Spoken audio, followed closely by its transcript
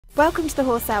Welcome to the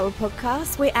Horse Hour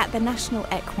podcast. We're at the National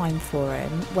Equine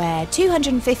Forum, where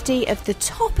 250 of the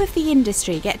top of the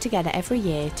industry get together every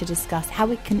year to discuss how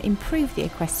we can improve the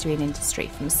equestrian industry,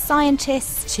 from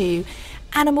scientists to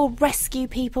animal rescue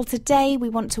people. Today we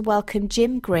want to welcome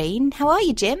Jim Green. How are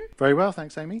you, Jim? Very well,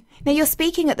 thanks, Amy. Now, you're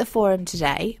speaking at the forum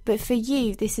today, but for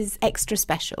you this is extra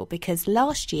special because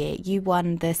last year you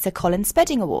won the Sir Colin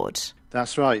Spedding Award.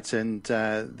 That's right, and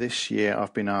this year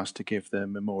I've been asked to give the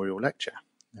memorial lecture.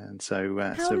 And so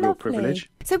it's a real privilege.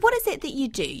 So what is it that you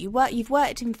do? You've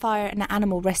worked in fire and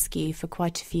animal rescue for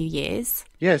quite a few years.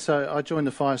 Yeah, so I joined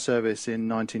the fire service in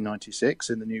 1996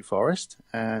 in the New Forest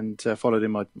and followed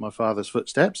in my father's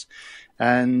footsteps.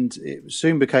 And it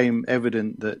soon became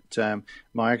evident that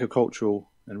my agricultural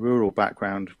and rural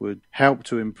background would help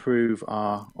to improve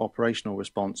our operational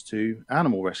response to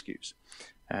animal rescues.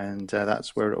 And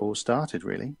that's where it all started,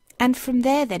 really. And from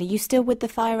there, then, are you still with the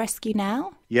fire rescue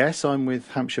now? Yes, I'm with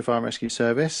Hampshire Fire and Rescue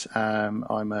Service.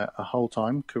 I'm a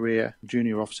whole-time career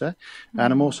junior officer,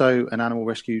 and I'm also an animal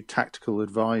rescue tactical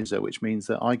advisor, which means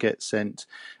that I get sent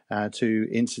to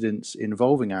incidents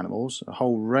involving animals, a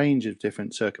whole range of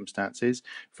different circumstances,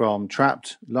 from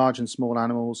trapped large and small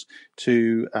animals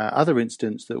to other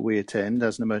incidents that we attend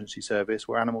as an emergency service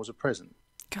where animals are present.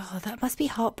 God, that must be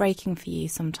heartbreaking for you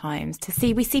sometimes to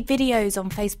see. We see videos on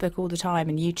Facebook all the time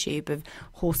and YouTube of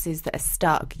horses that are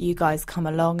stuck. You guys come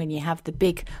along and you have the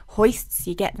big hoists,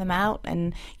 you get them out,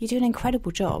 and you do an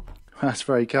incredible job. That's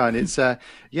very kind. It's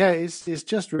it's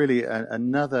just really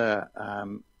another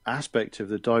aspect of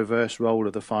the diverse role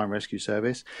of the fire and rescue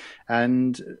service.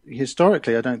 And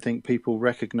historically, I don't think people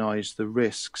recognise the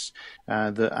risks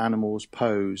that animals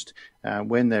posed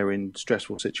when they're in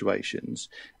stressful situations,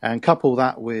 and couple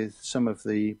that with some of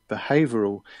the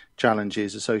behavioural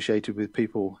challenges associated with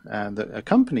people that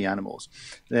accompany animals,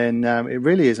 then it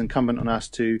really is incumbent on us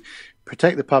to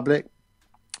protect the public,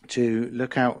 to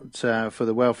look out for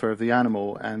the welfare of the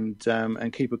animal,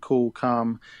 and keep a cool,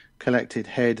 calm, collected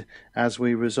head as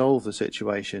we resolve the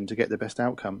situation to get the best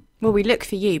outcome. Well, we look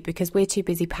for you because we're too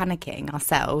busy panicking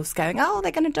ourselves, going, oh,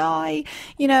 they're going to die,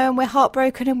 and we're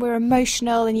heartbroken and we're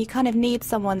emotional, and you kind of need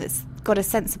someone that's got a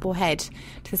sensible head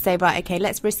to say, right, okay,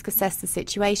 let's risk assess the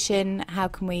situation. How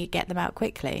can we get them out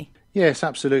quickly? Yes,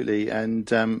 absolutely.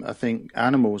 And I think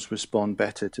animals respond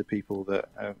better to people that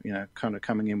are, kind of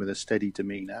coming in with a steady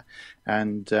demeanour.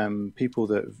 And people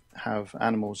that have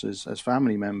animals as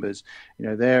family members,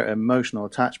 their emotional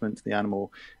attachment to the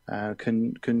animal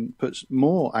can put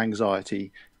more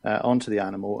anxiety onto the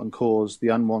animal and cause the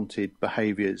unwanted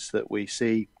behaviours that we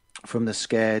see from the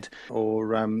scared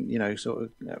or, sort of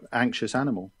anxious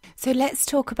animal. So let's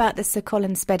talk about the Sir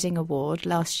Colin Spedding Award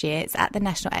last year. It's at the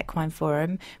National Equine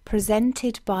Forum,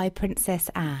 presented by Princess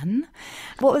Anne.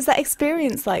 What was that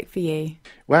experience like for you?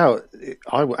 Well,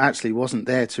 I actually wasn't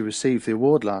there to receive the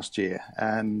award last year.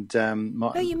 And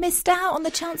you missed out on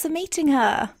the chance of meeting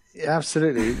her.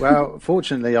 Absolutely. Well,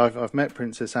 fortunately, I've met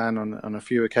Princess Anne on a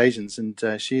few occasions, and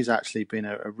she's actually been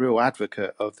a real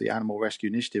advocate of the Animal Rescue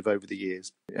Initiative over the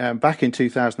years. Back in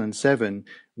 2007,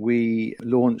 we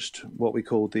launched what we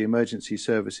called the Emergency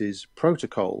Services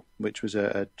Protocol, which was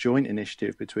a joint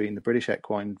initiative between the British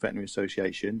Equine Veterinary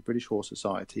Association, British Horse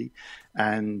Society,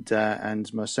 and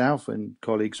myself and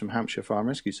colleagues from Hampshire Fire and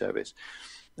Rescue Service.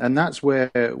 And that's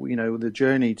where, the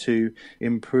journey to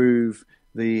improve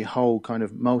the whole kind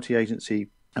of multi-agency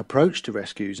approach to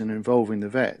rescues and involving the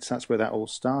vets, that's where that all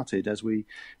started, as we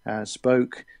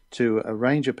spoke to a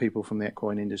range of people from the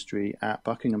equine industry at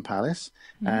Buckingham Palace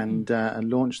and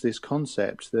launched this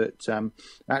concept that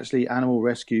actually animal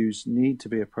rescues need to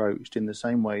be approached in the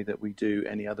same way that we do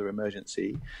any other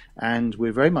emergency. And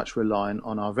we're very much reliant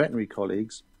on our veterinary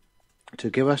colleagues to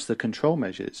give us the control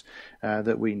measures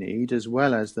that we need, as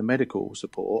well as the medical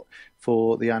support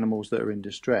for the animals that are in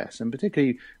distress. And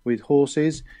particularly with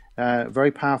horses,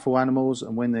 very powerful animals,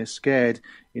 and when they're scared,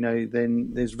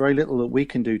 then there's very little that we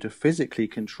can do to physically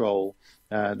control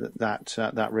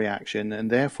that reaction.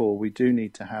 And therefore, we do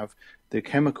need to have the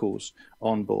chemicals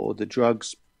on board, the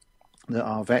drugs that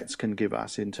our vets can give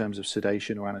us in terms of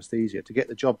sedation or anaesthesia to get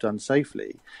the job done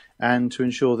safely, and to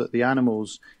ensure that the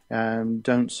animals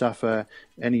don't suffer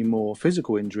any more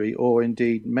physical injury or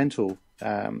indeed mental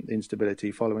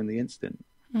instability following the incident.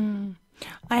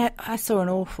 I saw an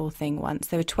awful thing once.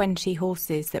 There were 20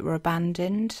 horses that were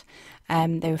abandoned.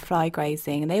 They were fly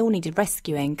grazing and they all needed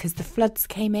rescuing because the floods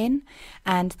came in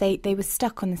and they were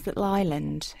stuck on this little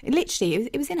island.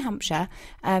 It was in Hampshire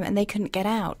and they couldn't get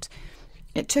out.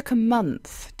 It took a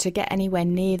month to get anywhere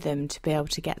near them to be able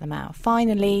to get them out.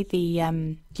 Finally, the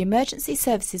emergency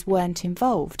services weren't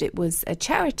involved. It was a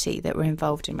charity that were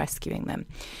involved in rescuing them.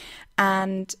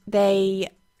 and they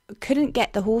couldn't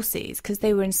get the horses because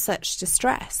they were in such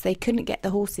distress. They couldn't get the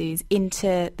horses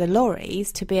into the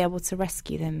lorries to be able to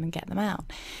rescue them and get them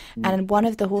out. And one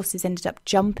of the horses ended up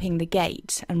jumping the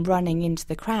gate and running into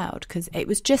the crowd because it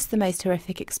was just the most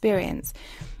horrific experience.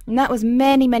 And that was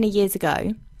many, many years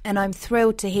ago. And I'm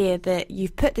thrilled to hear that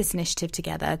you've put this initiative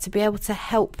together to be able to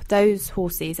help those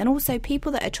horses and also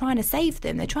people that are trying to save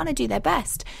them. They're trying to do their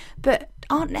best, but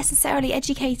aren't necessarily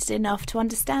educated enough to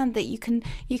understand that you can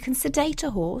sedate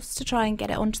a horse to try and get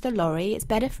it onto the lorry. It's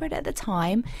better for it at the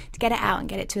time to get it out and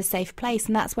get it to a safe place.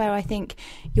 And that's where I think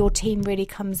your team really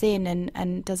comes in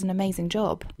and does an amazing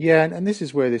job. Yeah, and this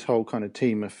is where this whole kind of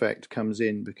team effect comes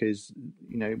in, because,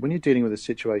 you know, when you're dealing with a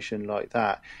situation like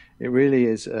that, it really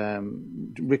is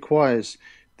requires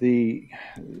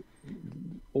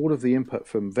all of the input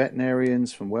from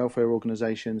veterinarians, from welfare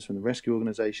organisations, from the rescue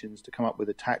organisations to come up with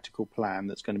a tactical plan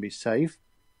that's going to be safe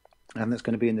and that's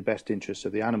going to be in the best interests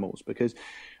of the animals. Because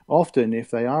often,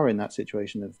 if they are in that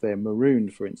situation, if they're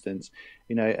marooned, for instance,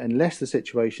 you know, unless the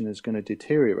situation is going to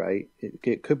deteriorate,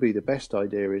 it could be the best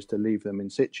idea is to leave them in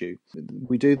situ.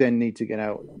 We do then need to get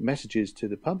out messages to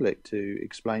the public to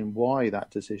explain why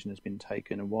that decision has been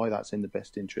taken and why that's in the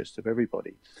best interest of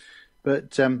everybody.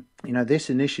 But, you know, this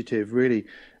initiative really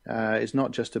is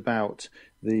not just about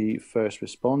the first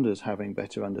responders having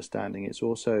better understanding. It's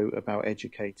also about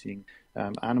educating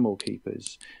animal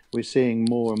keepers. We're seeing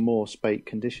more and more spate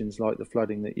conditions like the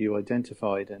flooding that you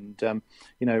identified. And,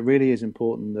 you know, it really is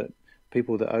important that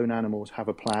people that own animals have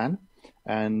a plan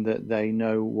and that they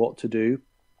know what to do.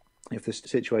 If the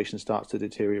situation starts to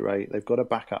deteriorate, they've got a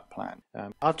backup plan.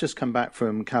 I've just come back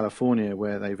from California,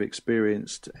 where they've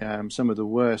experienced some of the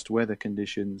worst weather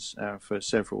conditions for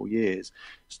several years.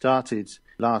 Started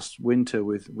last winter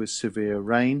with severe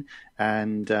rain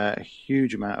and a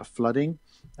huge amount of flooding,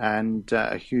 and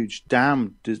a huge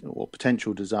dam or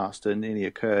potential disaster nearly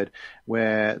occurred,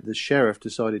 where the sheriff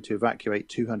decided to evacuate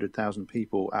 200,000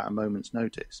 people at a moment's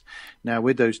notice. Now,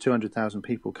 with those 200,000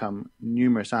 people come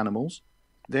numerous animals.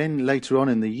 Then later on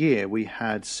in the year, we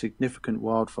had significant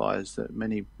wildfires that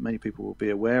many people will be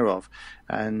aware of.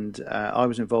 And I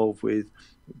was involved with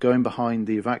going behind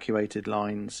the evacuated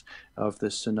lines of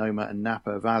the Sonoma and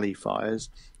Napa Valley fires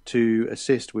to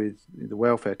assist with the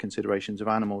welfare considerations of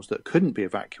animals that couldn't be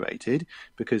evacuated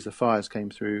because the fires came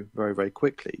through very, very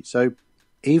quickly. So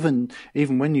even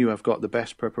when you have got the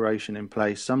best preparation in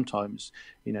place, sometimes,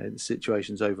 you know, the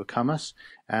situations overcome us,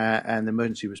 and the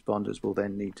emergency responders will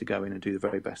then need to go in and do the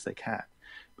very best they can.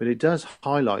 But it does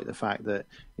highlight the fact that,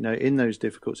 you know, in those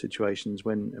difficult situations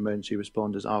when emergency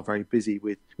responders are very busy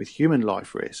with human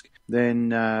life risk,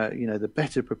 then, you know, the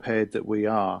better prepared that we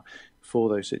are for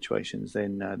those situations,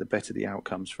 then the better the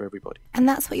outcomes for everybody. And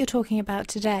that's what you're talking about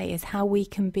today, is how we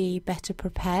can be better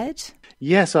prepared?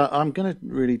 Yes, I'm going to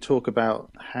really talk about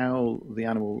how the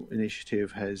Animal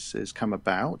Initiative has come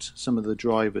about, some of the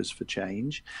drivers for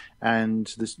change,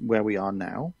 and where we are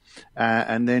now.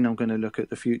 And then I'm going to look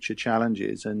at the future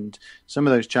challenges. And some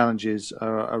of those challenges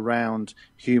are around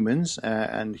humans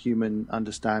and human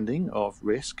understanding of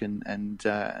risk, and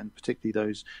particularly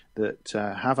those that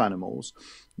have animals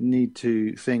need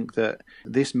to think that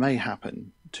this may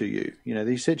happen to you. You know,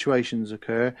 these situations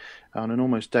occur on an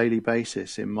almost daily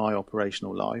basis in my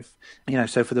operational life. You know,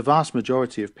 so for the vast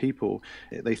majority of people,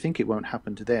 they think it won't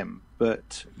happen to them.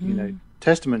 But, you know,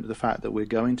 testament to the fact that we're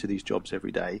going to these jobs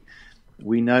every day,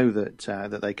 we know that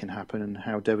that they can happen and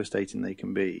how devastating they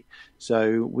can be.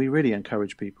 So we really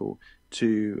encourage people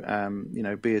to, you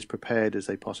know, be as prepared as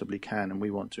they possibly can, and we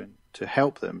want to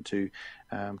help them to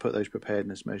put those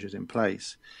preparedness measures in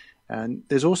place. And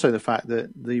there's also the fact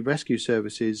that the rescue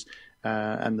services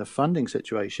and the funding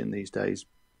situation these days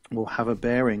will have a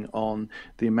bearing on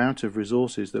the amount of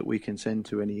resources that we can send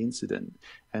to any incident.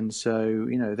 And so,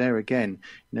 you know, there again,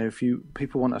 you know, if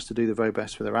people want us to do the very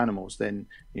best for their animals, then,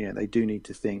 you know, they do need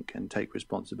to think and take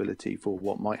responsibility for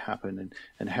what might happen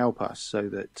and help us so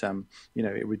that, you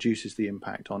know, it reduces the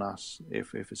impact on us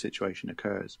if a situation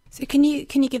occurs. So can you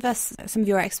give us some of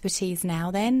your expertise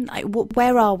now then? Like,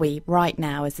 where are we right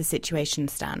now as the situation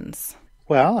stands?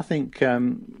 Well, I think,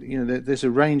 you know, there's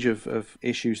a range of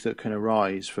issues that can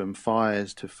arise, from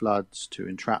fires to floods to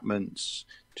entrapments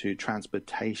to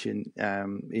transportation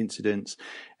incidents.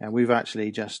 And we've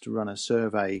actually just run a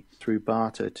survey through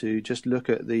Barter to just look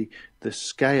at the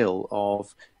scale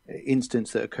of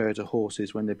incidents that occur to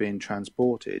horses when they're being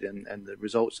transported, and the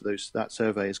results of that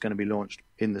survey is going to be launched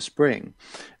in the spring.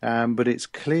 But it's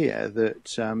clear that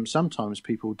sometimes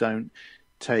people don't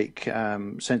take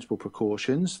sensible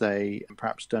precautions. They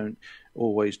perhaps don't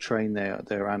always train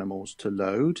their animals to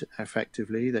load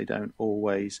effectively. They don't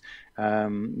always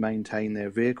maintain their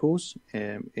vehicles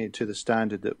to the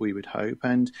standard that we would hope.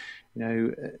 And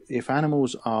if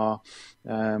animals are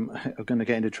going to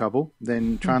get into trouble,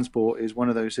 then transport is one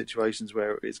of those situations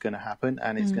where it's going to happen,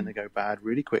 and it's going to go bad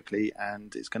really quickly,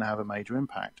 and it's going to have a major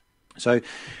impact. So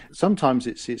sometimes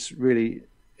it's really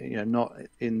not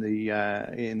in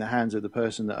the hands of the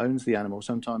person that owns the animal.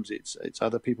 Sometimes it's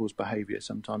other people's behaviour.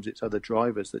 Sometimes it's other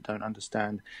drivers that don't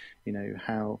understand,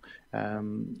 how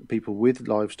people with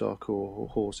livestock or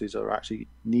horses are actually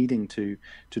needing to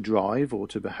drive or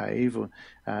to behave.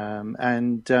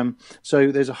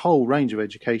 So there's a whole range of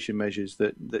education measures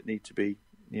that need to be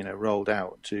rolled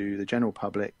out to the general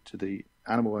public, to the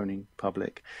animal owning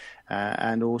public,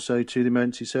 and also to the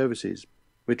emergency services.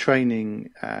 We're training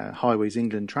Highways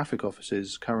England traffic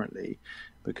officers currently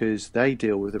because they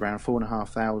deal with around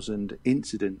 4,500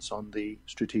 incidents on the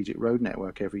strategic road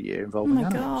network every year involving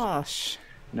animals. Oh my gosh.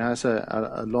 That's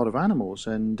a lot of animals,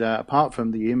 and apart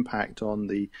from the impact on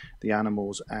the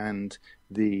animals and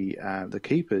the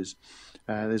keepers,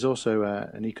 there's also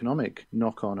an economic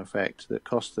knock-on effect that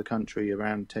costs the country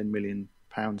around £10 million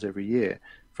every year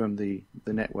from the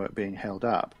network being held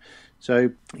up.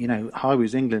 So,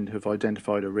 Highways England have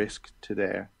identified a risk to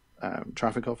their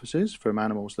traffic officers from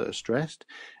animals that are stressed,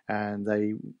 and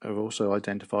they have also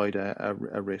identified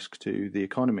a risk to the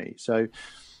economy. So,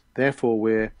 therefore,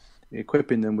 we're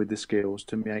equipping them with the skills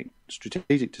to make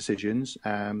strategic decisions.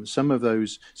 Some of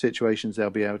those situations they'll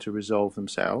be able to resolve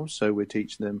themselves. So we're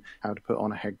teaching them how to put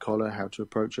on a head collar, how to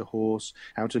approach a horse,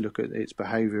 how to look at its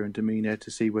behaviour and demeanour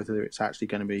to see whether it's actually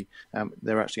going to be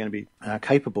they're actually going to be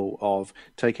capable of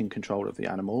taking control of the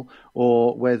animal,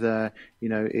 or whether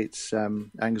its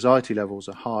anxiety levels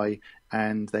are high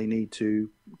and they need to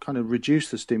kind of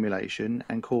reduce the stimulation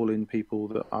and call in people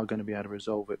that are going to be able to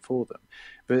resolve it for them.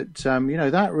 But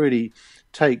that really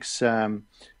takes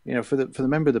for the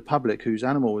member of the public whose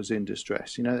animal is in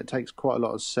distress, it takes quite a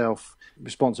lot of self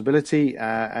responsibility,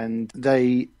 and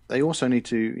they also need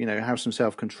to have some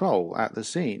self control at the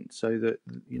scene, so that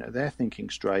they're thinking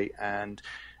straight, and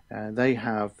they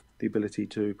have the ability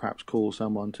to perhaps call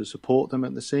someone to support them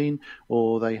at the scene,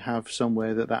 or they have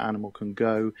somewhere that animal can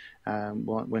go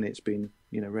when it's been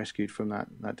rescued from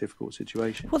that difficult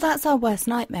situation. Well, that's our worst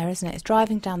nightmare, isn't it? It's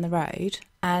driving down the road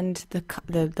and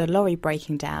the lorry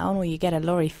breaking down, or you get a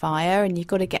lorry fire and you've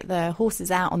got to get the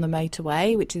horses out on the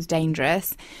motorway, which is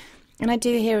dangerous. And I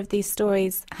do hear of these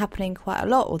stories happening quite a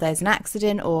lot, or there's an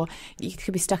accident, or you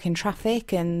could be stuck in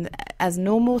traffic, and as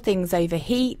normal, things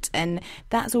overheat, and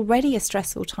that's already a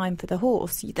stressful time for the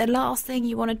horse. The last thing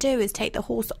you want to do is take the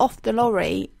horse off the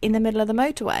lorry in the middle of the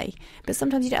motorway, but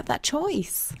sometimes you don't have that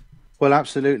choice. Well,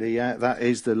 absolutely, yeah. That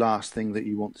is the last thing that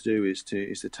you want to do, is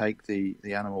to take the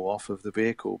animal off of the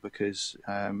vehicle, because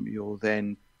you're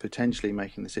then potentially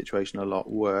making the situation a lot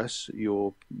worse.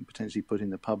 You're potentially putting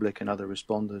the public and other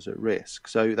responders at risk.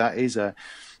 So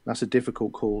that's a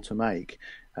difficult call to make.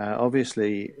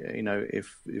 Obviously,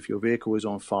 if your vehicle is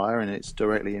on fire and it's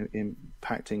directly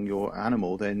impacting your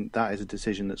animal, then that is a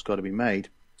decision that's got to be made.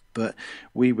 But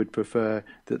we would prefer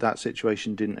that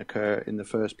situation didn't occur in the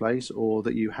first place, or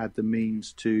that you had the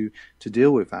means to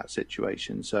deal with that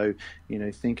situation. So,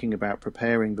 thinking about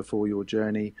preparing before your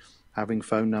journey, having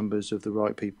phone numbers of the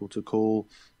right people to call.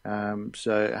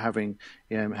 So having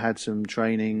had some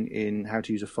training in how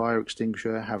to use a fire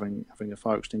extinguisher, having a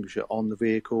fire extinguisher on the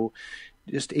vehicle,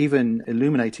 just even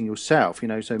illuminating yourself,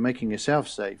 so making yourself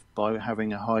safe by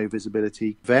having a high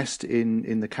visibility vest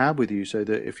in the cab with you, so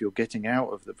that if you're getting out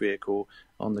of the vehicle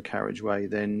on the carriageway,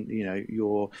 then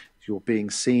you're being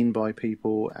seen by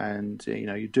people, and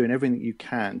you're doing everything you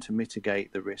can to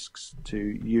mitigate the risks to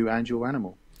you and your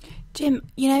animal. Jim,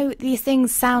 these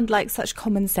things sound like such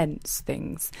common sense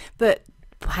things, but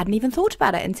I hadn't even thought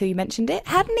about it until you mentioned it.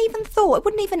 It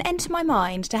wouldn't even enter my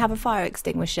mind to have a fire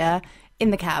extinguisher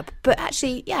in the cab. But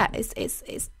actually, yeah,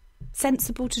 it's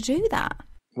sensible to do that.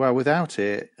 Well, without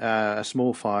it, a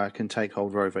small fire can take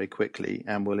hold very, very quickly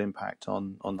and will impact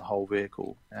on the whole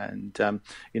vehicle. And,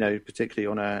 particularly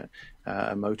on a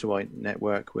motorway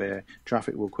network where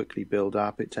traffic will quickly build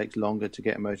up, it takes longer to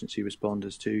get emergency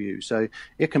responders to you. So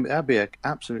that'd be an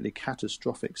absolutely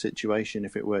catastrophic situation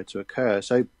if it were to occur.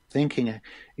 So thinking,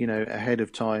 ahead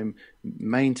of time,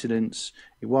 maintenance,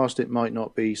 whilst it might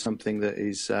not be something that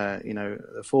is,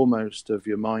 the foremost of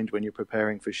your mind when you're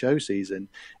preparing for show season,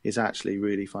 is actually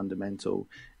really fundamental.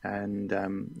 And,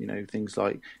 things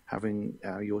like having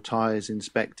your tyres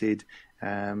inspected,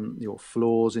 your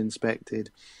floors inspected,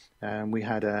 We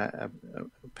had a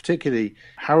particularly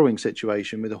harrowing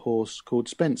situation with a horse called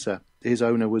Spencer. His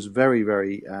owner was very,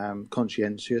 very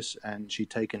conscientious, and she'd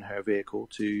taken her vehicle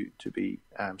to be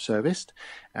serviced.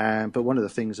 But one of the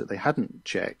things that they hadn't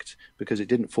checked, because it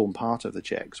didn't form part of the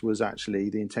checks, was actually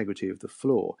the integrity of the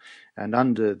floor. And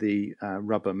under the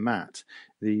rubber mat,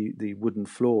 the wooden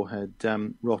floor had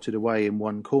rotted away in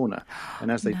one corner. And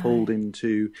as they pulled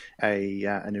into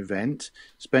an event,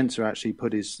 Spencer actually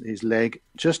put his leg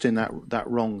just in that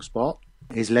wrong spot.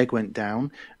 His leg went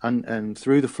down and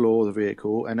through the floor of the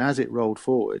vehicle, and as it rolled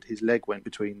forward, his leg went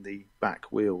between the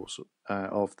back wheels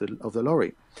of the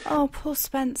lorry. Oh, poor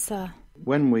Spencer.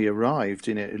 When we arrived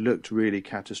in it, it looked really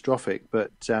catastrophic,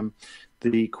 but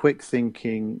the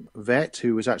quick-thinking vet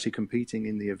who was actually competing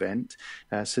in the event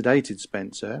sedated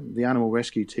Spencer. The animal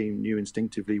rescue team knew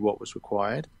instinctively what was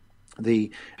required.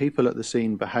 The people at the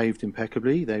scene behaved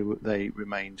impeccably. They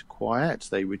remained quiet.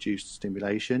 They reduced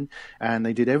stimulation, and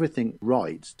they did everything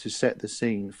right to set the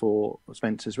scene for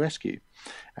Spencer's rescue.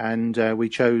 And we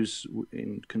chose,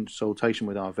 in consultation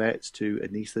with our vets, to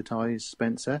anaesthetise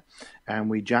Spencer, and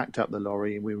we jacked up the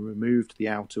lorry and we removed the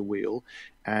outer wheel,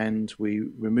 and we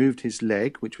removed his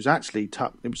leg, which was actually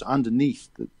tucked. It was underneath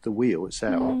the wheel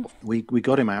itself. We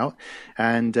got him out,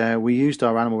 and we used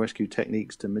our animal rescue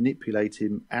techniques to manipulate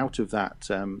him out of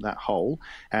that hole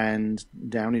and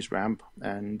down his ramp,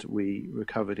 and we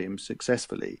recovered him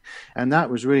successfully. And that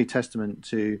was really testament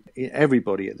to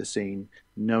everybody at the scene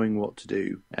knowing what to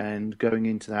do and going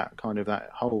into that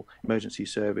whole emergency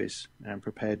service and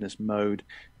preparedness mode,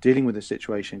 dealing with the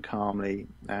situation calmly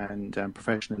and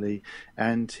professionally.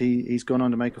 And he's gone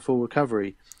on to make a full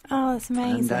recovery. Oh, that's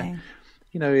amazing. And,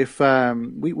 if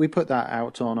we put that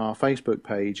out on our Facebook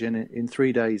page, and in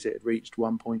 3 days it had reached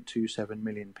 1.27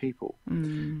 million people.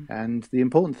 And the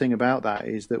important thing about that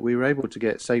is that we were able to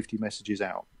get safety messages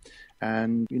out.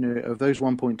 And, of those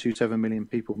 1.27 million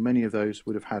people, many of those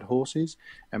would have had horses,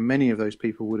 and many of those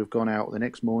people would have gone out the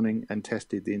next morning and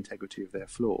tested the integrity of their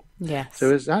floor. Yes. So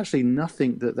there's actually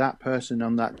nothing that person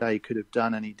on that day could have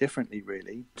done any differently,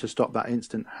 really, to stop that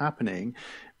incident happening.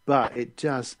 But it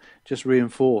does just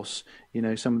reinforce,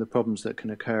 some of the problems that can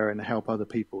occur and help other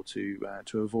people to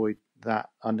avoid that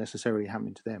unnecessarily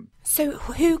happening to them. So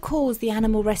who calls the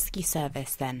animal rescue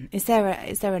service then? Is there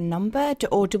a number,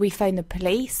 or do we phone the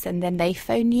police and then they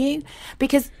phone you?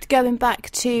 Because going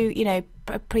back to,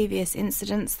 previous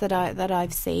incidents that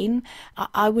I've seen,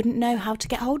 I wouldn't know how to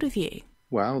get hold of you.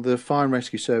 Well, the fire and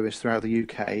rescue service throughout the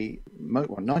UK,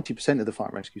 90% of the fire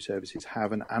and rescue services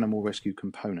have an animal rescue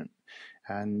component.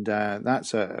 And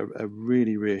that's a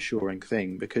really reassuring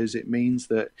thing, because it means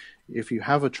that if you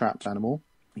have a trapped animal,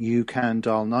 you can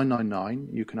dial 999,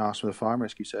 you can ask for the fire and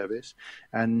rescue service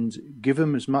and give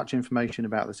them as much information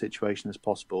about the situation as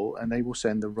possible, and they will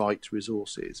send the right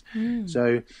resources.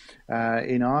 So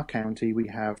in our county, we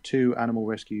have 2 animal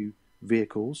rescue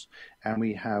vehicles, and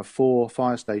we have 4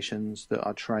 fire stations that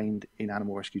are trained in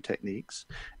animal rescue techniques,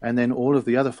 and then all of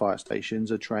the other fire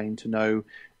stations are trained to know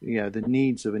the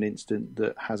needs of an incident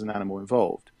that has an animal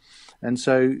involved. And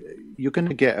so you're going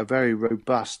to get a very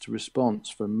robust response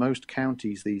from most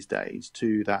counties these days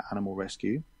to that animal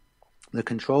rescue. The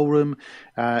control room,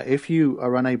 if you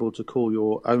are unable to call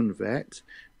your own vet,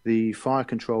 the fire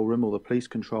control room or the police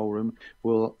control room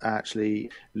will actually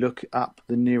look up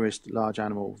the nearest large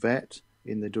animal vet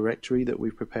in the directory that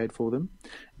we've prepared for them.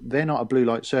 They're not a blue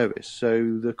light service,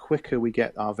 so the quicker we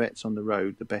get our vets on the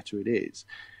road, the better it is.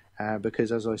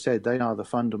 Because, as I said, they are the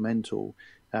fundamental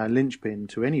linchpin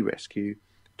to any rescue,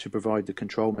 to provide the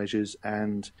control measures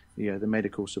and the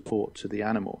medical support to the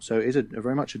animal. So it is a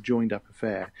very much a joined up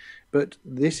affair. But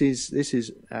this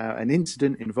is an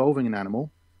incident involving an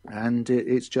animal, and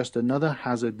it's just another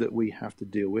hazard that we have to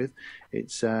deal with.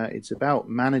 It's about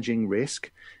managing risk,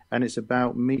 and it's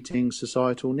about meeting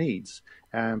societal needs.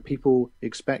 People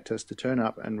expect us to turn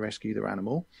up and rescue their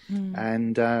animal,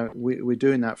 and we're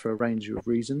doing that for a range of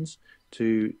reasons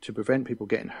to prevent people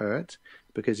getting hurt.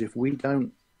 Because if we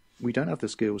don't have the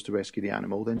skills to rescue the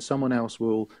animal, then someone else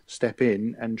will step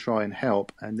in and try and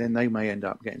help, and then they may end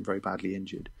up getting very badly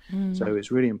injured. So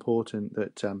it's really important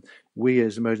that we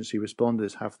as emergency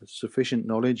responders have the sufficient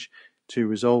knowledge to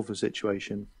resolve the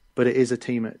situation. But it is a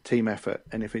team effort,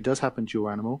 and if it does happen to your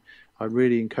animal, I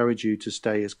really encourage you to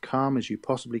stay as calm as you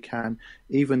possibly can.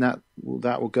 Even that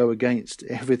will go against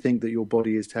everything that your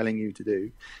body is telling you to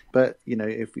do. But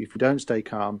if you don't stay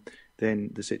calm,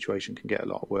 then the situation can get a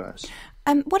lot worse.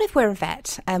 What if we're a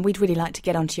vet and we'd really like to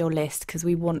get onto your list because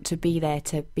we want to be there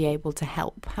to be able to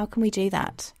help? How can we do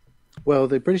that? Well,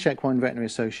 the British Equine Veterinary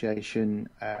Association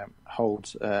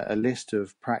holds a list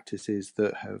of practices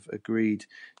that have agreed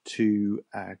to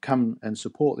come and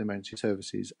support the emergency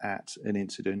services at an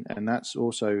incident, and that's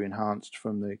also enhanced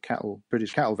from the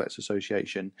British Cattle Vets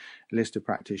Association list of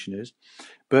practitioners.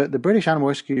 But the British Animal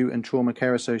Rescue and Trauma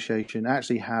Care Association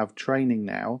actually have training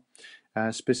now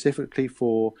specifically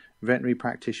for veterinary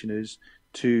practitioners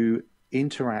to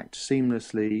interact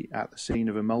seamlessly at the scene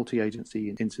of a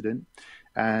multi-agency incident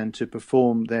and to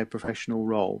perform their professional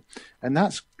role. And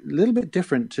that's a little bit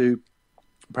different to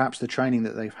perhaps the training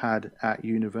that they've had at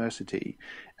university.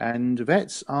 And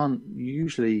vets aren't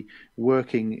usually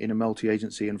working in a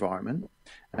multi-agency environment.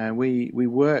 We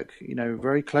work,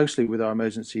 very closely with our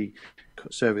emergency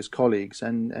service colleagues.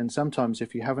 And sometimes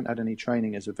if you haven't had any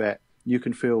training as a vet, you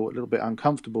can feel a little bit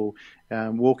uncomfortable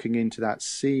walking into that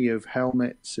sea of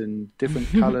helmets and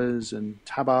different colours and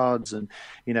tabards, and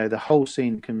the whole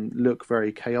scene can look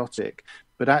very chaotic.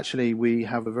 But actually, we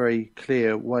have a very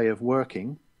clear way of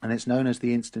working, and it's known as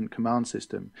the Incident Command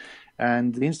System.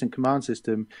 And the Incident Command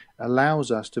System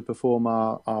allows us to perform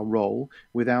our role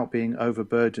without being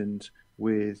overburdened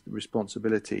with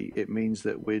responsibility. It means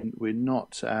that we're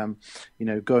not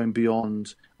going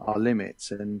beyond our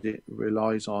limits, and it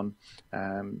relies on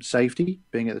safety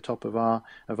being at the top of our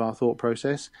thought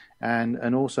process,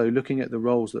 and also looking at the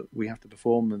roles that we have to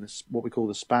perform and what we call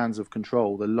the spans of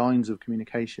control, the lines of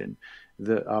communication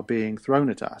that are being thrown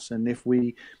at us. And if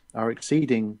we are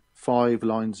exceeding 5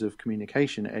 lines of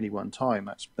communication at any one time,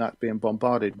 that's being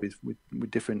bombarded with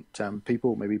different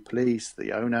people, maybe police,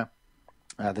 the owner,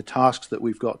 the tasks that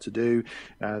we've got to do,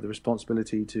 the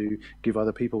responsibility to give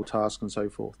other people tasks and so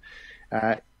forth.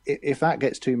 If that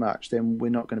gets too much, then we're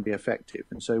not going to be effective.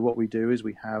 And so what we do is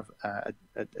we have a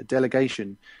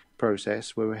delegation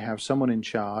process where we have someone in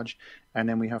charge, and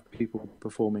then we have people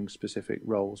performing specific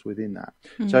roles within that.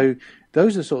 So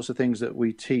those are the sorts of things that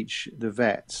we teach the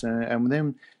vets, and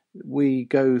then we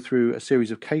go through a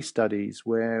series of case studies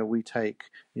where we take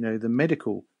the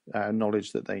medical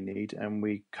knowledge that they need, and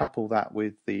we couple that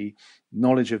with the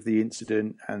knowledge of the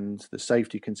incident and the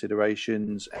safety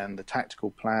considerations, and the tactical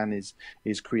plan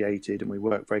is created, and we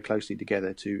work very closely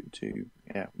together to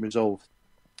resolve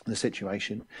the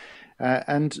situation.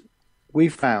 And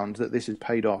we've found that this has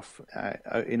paid off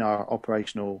in our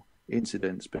operational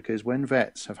incidents, because when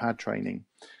vets have had training,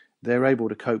 they're able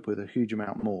to cope with a huge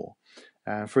amount more.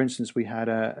 For instance, we had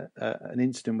an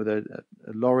incident with a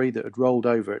lorry that had rolled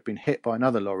over. It had been hit by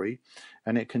another lorry,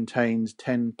 and it contained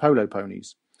 10 polo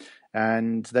ponies.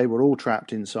 And they were all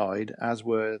trapped inside, as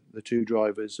were the 2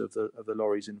 drivers of the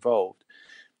lorries involved.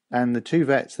 And the 2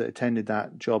 vets that attended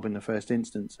that job in the first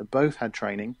instance have both had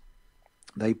training.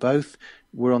 They both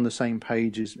were on the same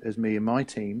page as me and my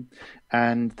team,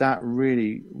 and that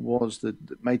really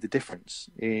made the difference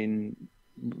in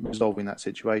resolving that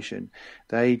situation.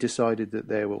 They decided that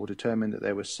determined that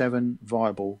there were 7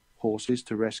 viable horses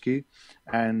to rescue,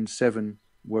 and 7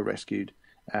 were rescued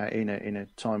in a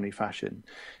timely fashion.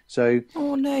 So,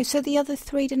 oh no! So the other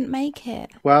 3 didn't make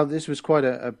it. Well, this was quite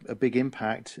a big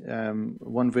impact.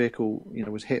 One vehicle,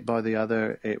 was hit by the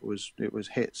other. It was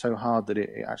hit so hard that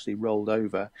it actually rolled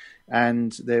over,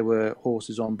 and there were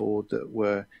horses on board that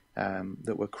were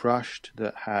crushed,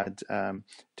 that had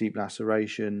deep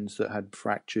lacerations, that had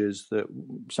fractures, that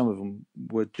some of them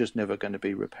were just never going to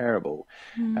be repairable.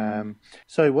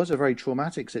 So it was a very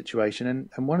traumatic situation.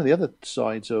 And one of the other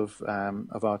sides of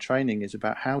our training is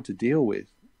about how to deal with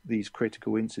these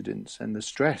critical incidents and the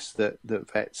stress that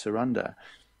vets are under,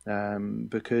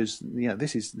 because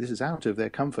this is out of their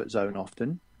comfort zone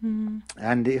often.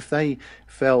 And if they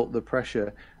felt the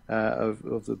pressure of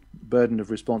the burden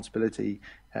of responsibility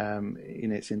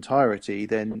in its entirety,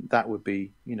 then that would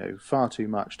be far too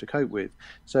much to cope with.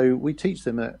 So we teach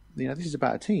them that this is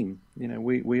about a team.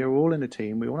 We are all in a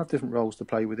team. We all have different roles to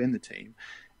play within the team,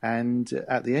 and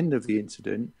at the end of the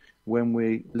incident, when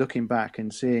we're looking back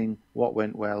and seeing what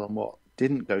went well and what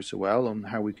didn't go so well and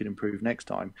how we could improve next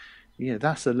time,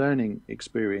 that's a learning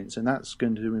experience, and that's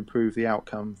going to improve the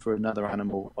outcome for another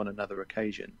animal on another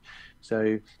occasion.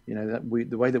 So,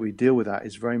 the way that we deal with that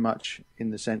is very much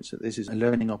in the sense that this is a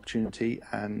learning opportunity,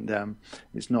 and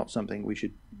it's not something we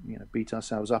should beat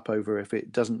ourselves up over if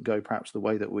it doesn't go perhaps the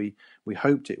way that we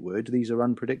hoped it would. These are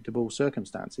unpredictable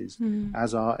circumstances,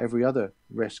 as are every other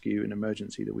rescue and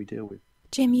emergency that we deal with.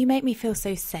 Jim, you make me feel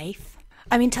so safe.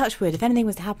 I mean, touch wood, if anything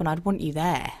was to happen, I'd want you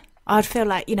there. I'd feel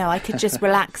like, I could just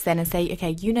relax then and say,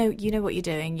 okay, you know what you're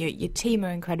doing. Your team are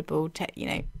incredible.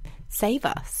 Save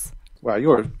us. Well,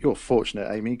 you're fortunate,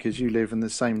 Amy, because you live in the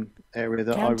same area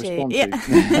that I respond to.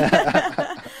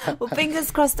 Well,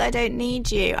 fingers crossed I don't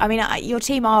need you. I mean, your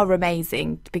team are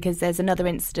amazing, because there's another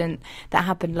incident that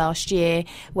happened last year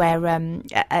where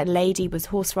a lady was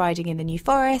horse riding in the New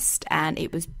Forest, and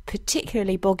it was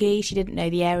particularly boggy. She didn't know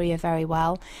the area very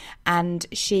well, and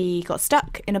she got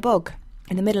stuck in a bog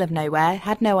in the middle of nowhere,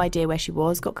 had no idea where she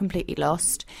was, got completely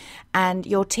lost. And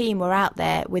your team were out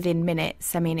there within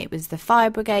minutes. I mean, it was the fire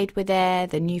brigade were there,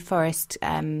 the New Forest,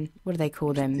 what do they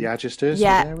call them? The Agisters were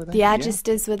there? The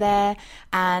Agisters were there.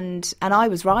 And I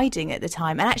was riding at the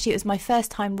time. And actually, it was my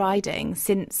first time riding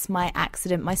since my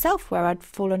accident myself, where I'd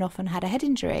fallen off and had a head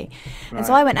injury. Right. And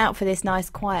so I went out for this nice,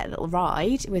 quiet little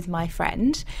ride with my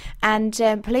friend. And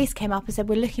police came up and said,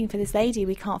 we're looking for this lady.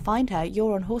 We can't find her.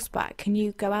 You're on horseback. Can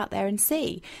you go out there and see?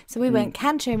 So we went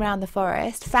cantering around the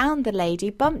forest, found the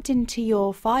lady, bumped into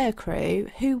your fire crew,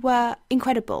 who were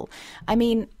incredible. I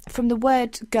mean, from the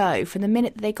word go, from the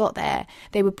minute that they got there,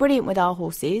 they were brilliant with our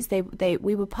horses.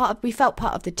 We felt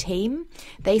part of the team.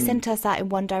 They sent us out in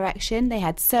one direction. They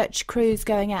had search crews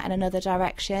going out in another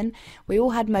direction. We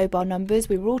all had mobile numbers.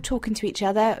 We were all talking to each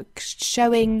other,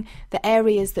 showing the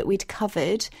areas that we'd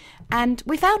covered, and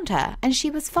we found her, and she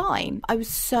was fine. I was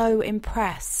so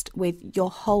impressed with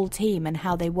your whole team and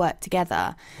how they worked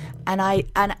together. And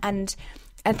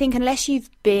I think unless you've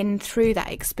been through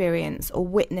that experience or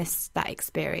witnessed that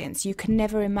experience, you can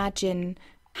never imagine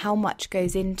how much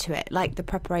goes into it, like the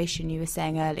preparation you were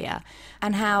saying earlier,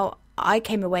 and how I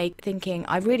came away thinking,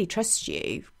 I really trust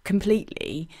you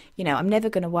completely. You know, I'm never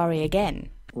going to worry again.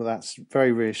 Well, that's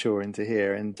very reassuring to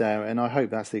hear, and I hope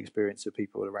that's the experience of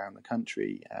people around the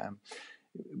country.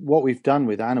 What we've done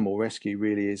with animal rescue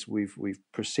really is we've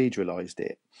proceduralized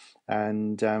it,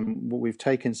 and we've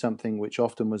taken something which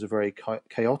often was a very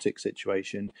chaotic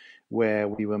situation where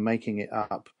we were making it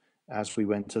up as we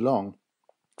went along,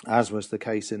 as was the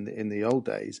case in the old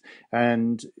days.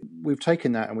 And we've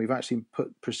taken that and we've actually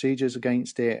put procedures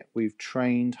against it. We've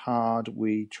trained hard.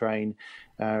 We train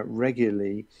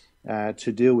regularly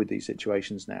to deal with these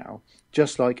situations now,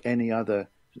 just like any other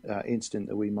incident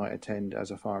that we might attend as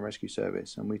a fire and rescue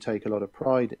service. And we take a lot of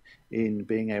pride in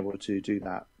being able to do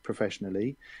that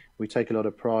professionally. We take a lot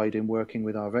of pride in working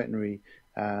with our veterinary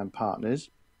partners.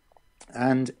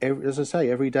 And as I say,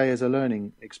 every day is a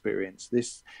learning experience.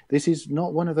 This is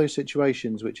not one of those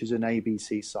situations which is an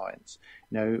ABC science.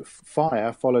 You know,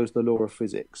 fire follows the law of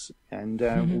physics, and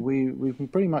we can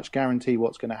pretty much guarantee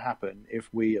what's going to happen if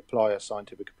we apply a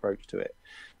scientific approach to it.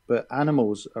 But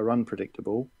animals are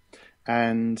unpredictable,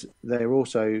 and they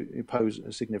also pose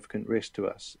a significant risk to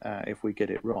us if we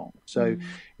get it wrong. So,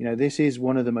 you know, this is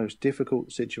one of the most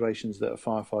difficult situations that a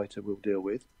firefighter will deal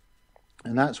with.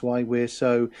 And that's why we're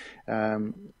so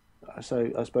I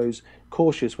suppose,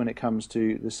 cautious when it comes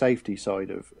to the safety side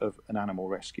of an animal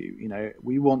rescue. You know,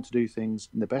 we want to do things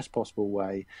in the best possible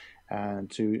way and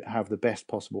to have the best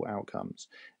possible outcomes.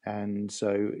 And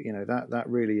so, you know, that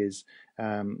really is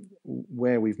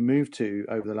where we've moved to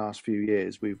over the last few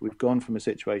years. We've gone from a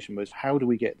situation where how do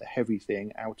we get the heavy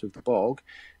thing out of the bog,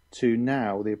 to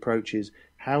now the approach is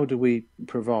how do we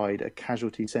provide a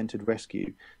casualty-centred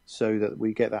rescue so that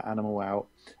we get that animal out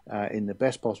in the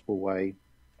best possible way,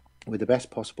 with the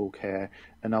best possible care,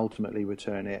 and ultimately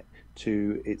return it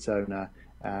to its owner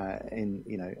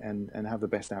and have the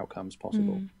best outcomes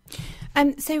possible.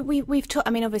 So we've talked.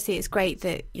 I mean, obviously, it's great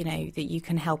that that you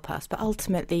can help us, but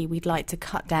ultimately, we'd like to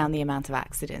cut down the amount of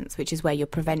accidents, which is where your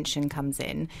prevention comes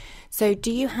in. So,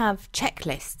 do you have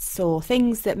checklists or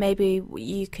things that maybe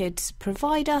you could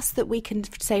provide us that we can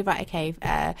say, right, okay,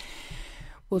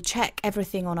 we'll check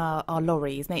everything on our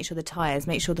lorries, make sure the tyres,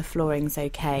 make sure the flooring's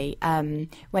okay.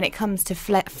 When it comes to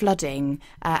flooding,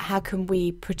 how can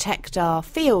we protect our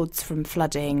fields from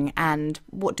flooding, and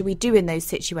what do we do in those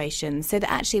situations, so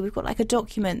that actually we've got like a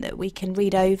document that we can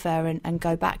read over and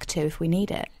go back to if we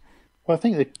need it? Well, I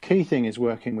think the key thing is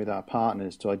working with our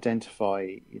partners to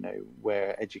identify,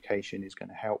 where education is going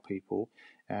to help people.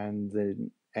 And the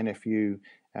NFU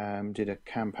did a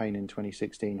campaign in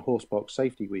 2016, Horsebox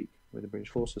Safety Week, with the British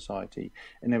Horse Society,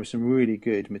 and there was some really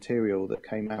good material that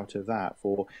came out of that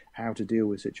for how to deal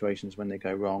with situations when they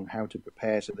go wrong, how to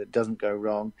prepare so that it doesn't go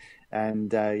wrong.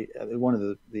 And one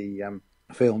of the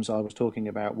films I was talking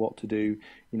about what to do,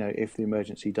 if the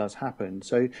emergency does happen.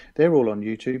 So they're all on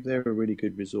YouTube. They're a really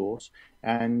good resource.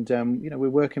 And, we're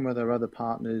working with our other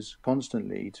partners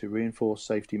constantly to reinforce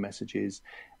safety messages.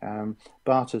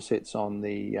 Barter sits on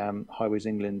the Highways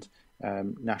England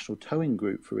National Towing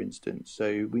Group, for instance.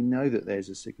 So we know that there's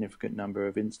a significant number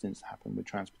of incidents that happen with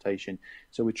transportation.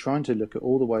 So we're trying to look at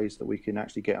all the ways that we can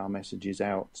actually get our messages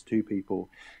out to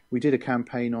people. We did a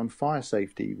campaign on fire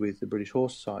safety with the British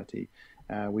Horse Society.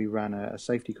 We ran a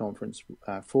safety conference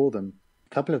for them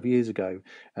couple of years ago,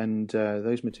 and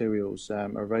those materials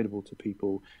are available to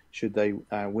people should they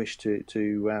wish to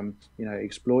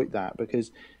exploit that,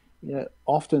 because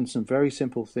often some very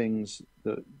simple things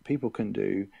that people can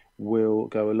do will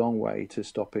go a long way to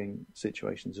stopping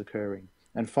situations occurring.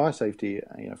 And fire safety,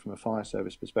 from a fire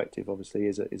service perspective, obviously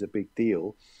is a big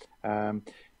deal.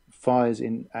 Fires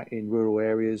in rural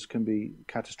areas can be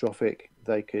catastrophic.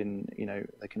 They can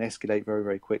escalate very,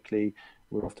 very quickly.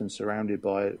 We're often surrounded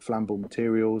by flammable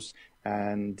materials,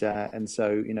 and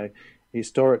so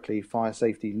historically, fire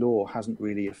safety law hasn't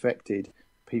really affected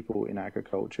people in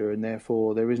agriculture, and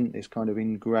therefore there isn't this kind of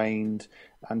ingrained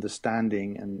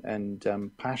understanding and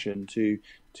passion to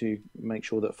make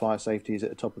sure that fire safety is at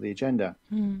the top of the agenda.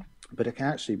 But it can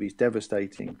actually be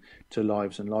devastating to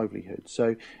lives and livelihoods.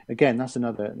 So again, that's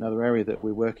another area that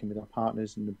we're working with our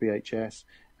partners in the BHS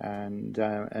and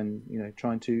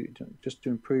trying to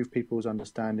improve people's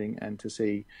understanding and to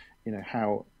see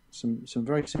how some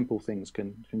very simple things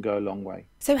can go a long way.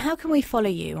 So how can we follow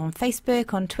you on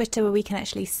Facebook, on Twitter, where we can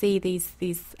actually see these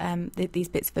bits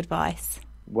of advice?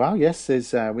 Well, yes, we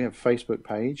have a Facebook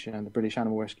page and the British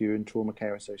Animal Rescue and Trauma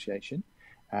Care Association.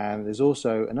 And there's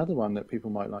also another one that people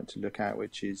might like to look at,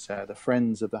 which is the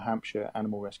Friends of the Hampshire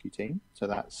Animal Rescue Team. So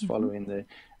that's following the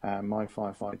my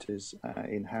firefighters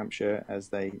in Hampshire as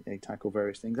they tackle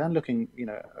various things, and looking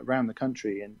around the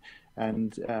country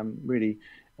and really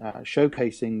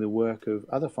showcasing the work of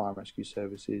other fire rescue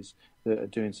services that are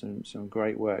doing some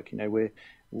great work.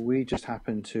 We just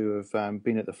happen to have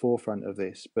been at the forefront of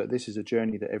this, but this is a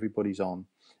journey that everybody's on.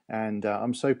 And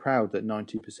I'm so proud that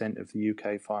 90% of the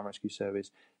UK Fire and Rescue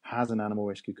Service has an animal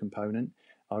rescue component.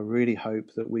 I really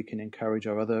hope that we can encourage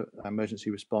our other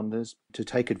emergency responders to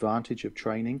take advantage of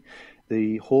training.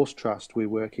 The Horse Trust we're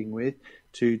working with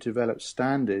to develop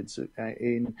standards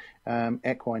in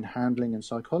equine handling and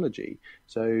psychology.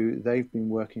 So they've been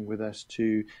working with us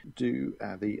to do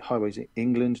the Highways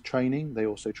England training. They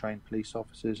also train police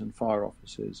officers and fire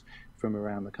officers from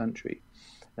around the country.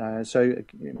 So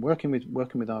working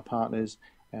with our partners,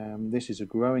 this is a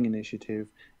growing initiative,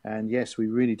 and yes, we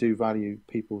really do value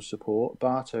people's support.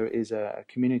 BARTA is a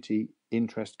community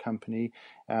interest company.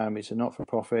 It's a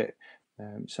not-for-profit,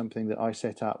 something that I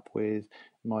set up with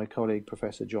my colleague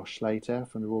Professor Josh Slater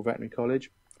from the Royal Veterinary College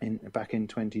back in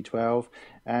 2012,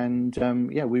 and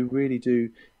we really do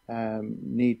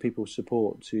need people's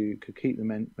support to keep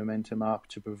the momentum up,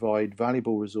 to provide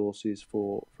valuable resources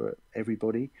for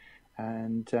everybody.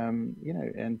 And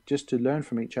and just to learn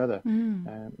from each other.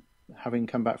 Having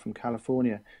come back from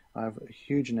California, I have a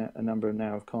huge number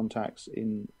now of contacts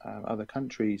in other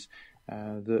countries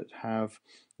that have,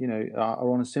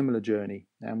 are on a similar journey,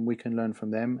 and we can learn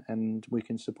from them and we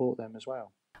can support them as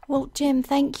well. Well, Jim,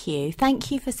 thank you.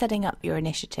 Thank you for setting up your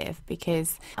initiative,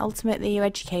 because ultimately you're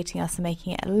educating us and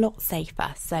making it a lot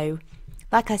safer. So,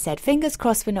 like I said, fingers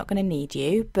crossed we're not going to need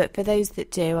you, but for those that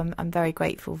do, I'm very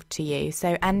grateful to you.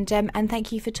 So, and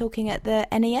thank you for talking at the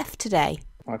NEF today.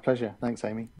 My pleasure. Thanks,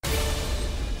 Amy.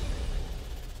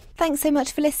 Thanks so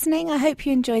much for listening. I hope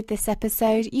you enjoyed this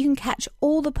episode. You can catch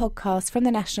all the podcasts from the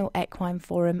National Equine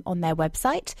Forum on their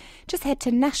website. Just head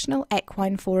to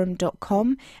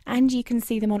nationalequineforum.com and you can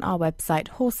see them on our website,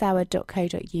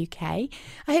 horsehour.co.uk. I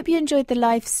hope you enjoyed the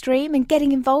live stream and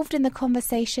getting involved in the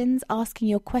conversations, asking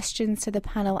your questions to the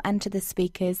panel and to the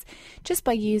speakers just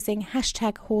by using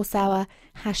 #horsehour,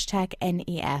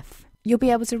 #NEF. You'll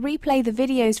be able to replay the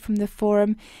videos from the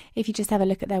forum if you just have a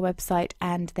look at their website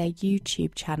and their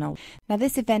YouTube channel. Now,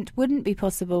 this event wouldn't be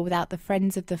possible without the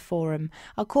friends of the forum.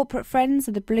 Our corporate friends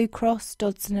are the Blue Cross,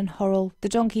 Dodson and Horrell, the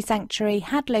Donkey Sanctuary,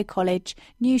 Hadlow College,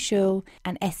 New Shule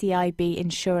and SEIB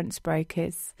insurance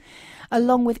brokers.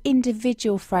 Along with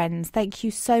individual friends, thank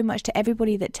you so much to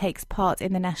everybody that takes part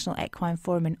in the National Equine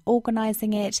Forum and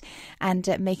organising it and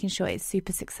making sure it's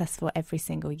super successful every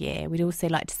single year. We'd also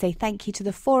like to say thank you to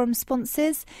the forum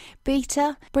sponsors: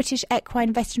 BETA, British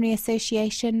Equine Veterinary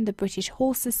Association, the British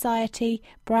Horse Society,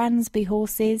 Bransby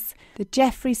Horses, the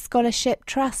Jeffreys Scholarship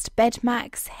Trust,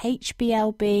 Bedmax,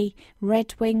 HBLB,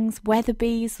 Red Wings,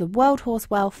 Weatherbees, the World Horse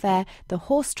Welfare, the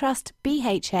Horse Trust,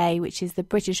 BHA, which is the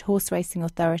British Horse Racing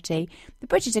Authority, the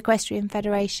British Equestrian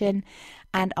Federation,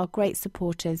 and our great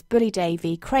supporters, Bully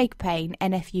Davy, Craig Payne,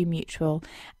 NFU Mutual,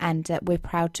 and we're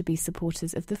proud to be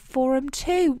supporters of the forum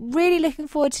too. Really looking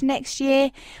forward to next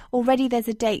year. Already there's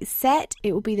a date set.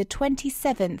 It will be the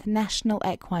 27th National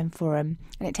Equine Forum,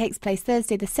 and it takes place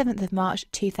Thursday the 7th of March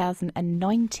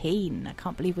 2019. I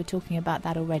can't believe we're talking about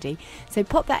that already. So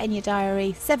pop that in your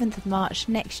diary, 7th of March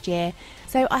next year.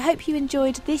 So I hope you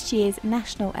enjoyed this year's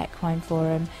National Equine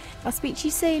Forum. I'll speak to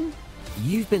you soon.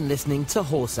 You've been listening to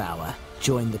Horse Hour,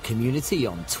 Join the community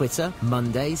on Twitter,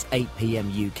 Mondays, 8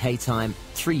 p.m. UK time,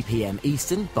 3 p.m.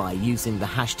 Eastern by using the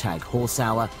hashtag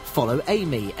HorseHour. Follow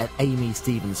Amy at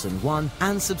AmyStevenson1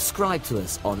 and subscribe to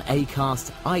us on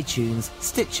Acast, iTunes,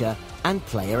 Stitcher and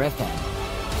Player FM.